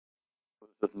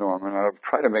This is Norman. I'll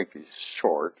try to make these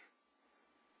short.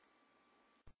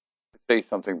 Say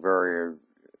something very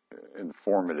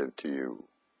informative to you.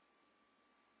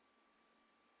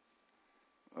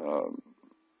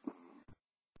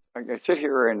 I sit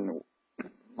here and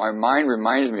my mind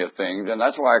reminds me of things, and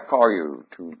that's why I call you,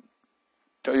 to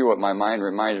tell you what my mind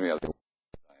reminds me of.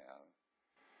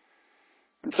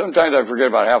 And sometimes I forget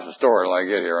about half the story till I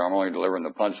get here. I'm only delivering the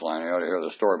punchline. I ought to hear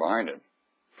the story behind it.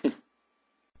 It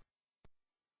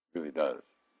really does.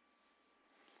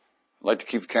 I like to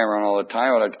keep the camera on all the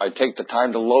time. I take the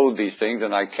time to load these things,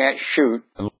 and I can't shoot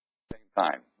at the same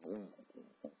time.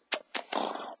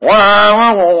 Or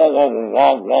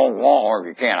if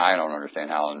you can't, I don't understand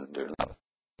how. And there's nothing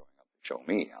show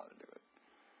me how to do it,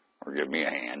 or give me a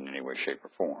hand in any way, shape, or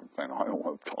form. Saying I don't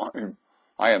have time.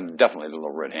 I am definitely the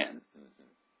little red hen.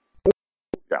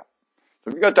 Yeah. So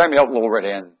if you got time to help Little Red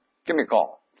Hen, give me a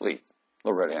call, please.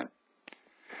 Little Red Hen.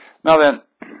 Now then,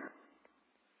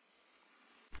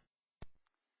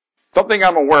 something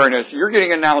I'm aware of, you're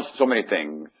getting announced so many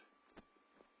things.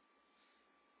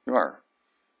 You are.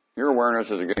 Your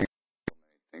awareness is getting so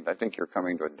many things. I think you're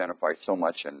coming to identify so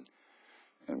much in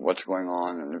what's going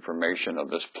on and information of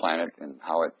this planet and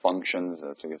how it functions.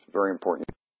 I think it's very important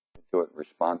to do it,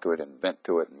 respond to it, invent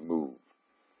to it, and move.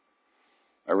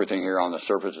 Everything here on the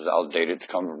surface is outdated. It's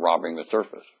come robbing the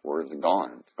surface. Where is it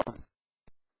gone? It's gone.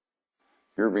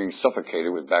 You're being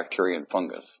suffocated with bacteria and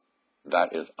fungus.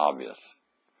 That is obvious.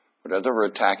 Whatever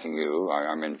attacking you,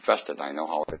 I'm infested. I know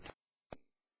how it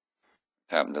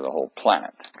happened to the whole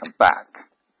planet. Come back.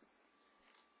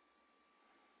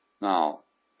 Now,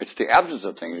 it's the absence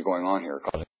of things going on here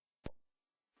causing.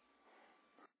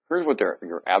 Here's what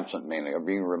you're absent mainly of: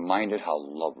 being reminded how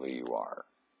lovely you are.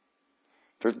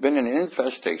 There's been an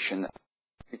infestation,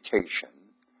 reputation,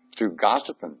 through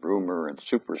gossip and rumor and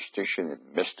superstition and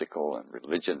mystical and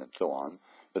religion and so on,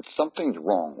 that something's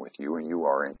wrong with you and you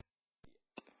are in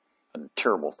a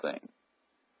terrible thing.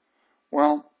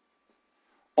 Well,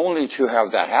 only to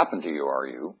have that happen to you are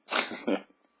you.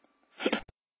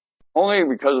 Only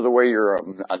because of the way your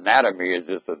anatomy is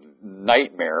just a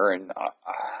nightmare, and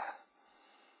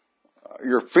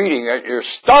you're feeding it, you're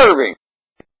starving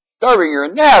your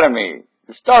anatomy.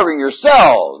 You're starving your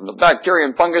cells. The bacteria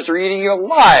and fungus are eating you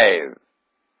alive.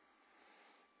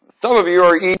 Some of you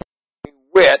are eating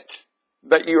wit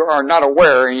that you are not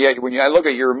aware, and yet when I look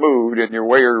at your mood and your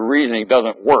way your reasoning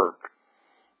doesn't work,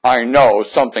 I know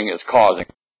something is causing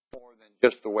more than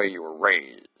just the way you were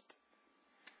raised.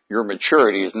 Your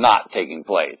maturity is not taking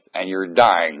place, and you're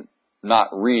dying not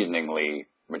reasoningly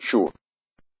mature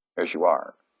as you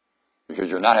are,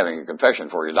 because you're not having a confession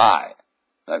before you die.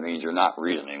 That means you're not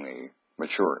reasoningly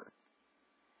mature.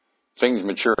 Things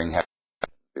maturing happen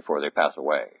before they pass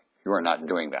away. You are not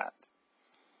doing that.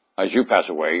 As you pass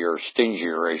away, you're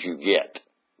stingier as you get.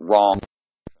 Wrong.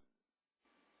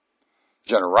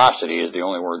 Generosity is the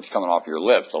only word that's coming off your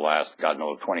lips the last, God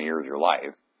knows, 20 years of your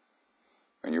life.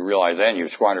 And you realize then you've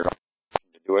squandered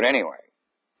to do it anyway.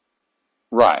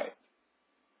 Right.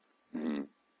 Mm-hmm.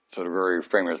 So the very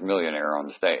famous millionaire on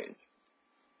the stage.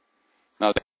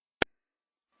 Now,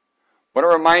 what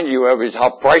I remind you of is how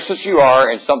priceless you are,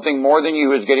 and something more than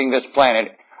you is getting this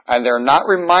planet, and they're not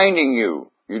reminding you.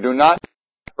 You do not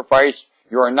sacrifice.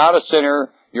 You are not a sinner.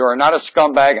 You are not a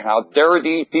scumbag. And how dare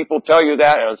these people tell you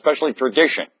that, and especially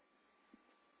tradition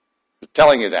is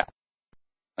telling you that.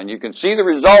 And you can see the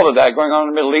result of that going on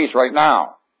in the Middle East right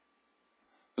now.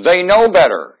 They know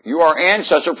better. You are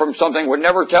ancestor from something would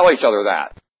never tell each other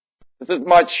that. This is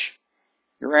much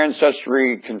your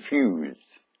ancestry confused,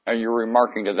 and you're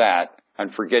remarking to that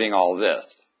and forgetting all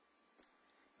this.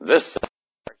 This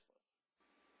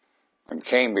and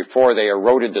came before they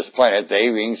eroded this planet.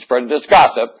 They being spread this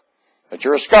gossip that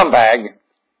you're a scumbag.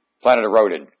 Planet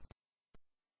eroded.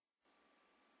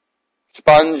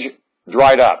 Sponge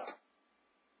dried up.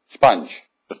 Sponge.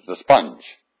 It's the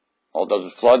sponge. All it does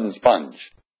is flood and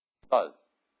sponge. It does.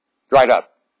 Dried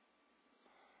up.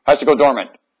 Has to go dormant.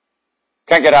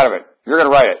 Can't get out of it. You're going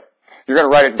to ride it. You're going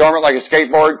to ride it dormant like a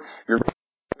skateboard.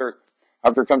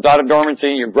 After it comes out of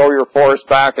dormancy, you grow your forest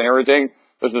back and everything.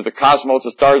 This is the cosmos,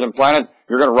 the stars and planet.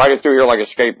 You're going to ride it through here like a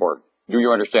skateboard. Do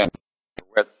you understand?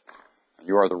 Width.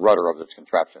 You are the rudder of this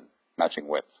contraption. Matching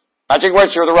width. Matching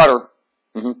width, you're the rudder.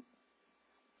 Mm-hmm.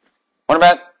 Want a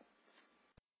bet?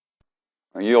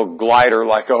 And you'll glide her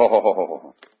like,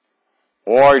 oh,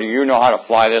 boy, do you know how to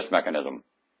fly this mechanism.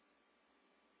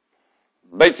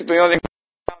 Basically, the only thing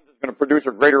is going to produce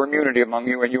a greater immunity among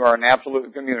you, and you are an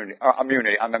absolute immunity.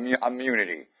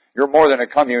 You're more than a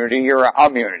community, you're an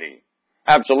immunity.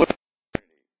 Absolute.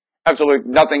 Absolute.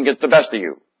 Nothing gets the best of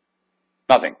you.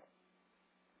 Nothing.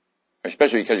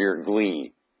 especially because you're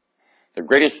glee. The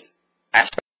greatest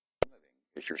aspect of living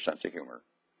is your sense of humor.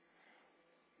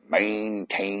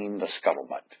 Maintain the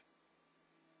scuttlebutt.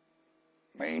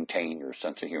 Maintain your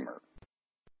sense of humor.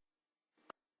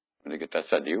 I'm going to get that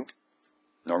said to you.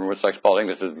 Norman with Sex Spalding.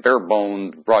 This is bare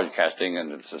bones broadcasting,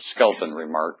 and it's a skeleton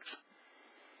remarks.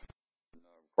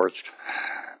 Of course,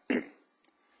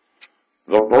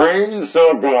 the brain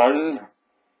cell gun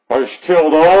has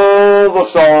killed all the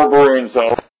sour brain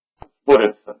cells in split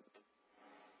instant.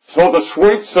 So the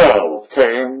sweet cell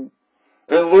came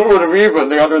in lieu of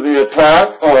even under the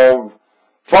attack of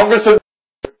fungus and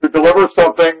to deliver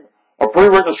something, a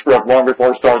pre-written script long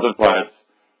before Stars and Planets,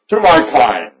 to my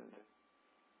kind.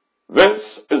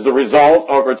 This is the result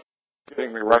of it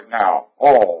hitting me right now.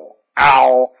 Oh,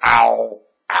 ow, ow,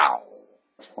 ow.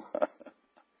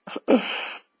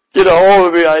 Get a hold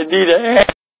of me, I need a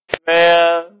hand,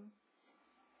 man.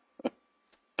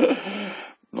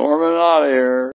 Norman out of here.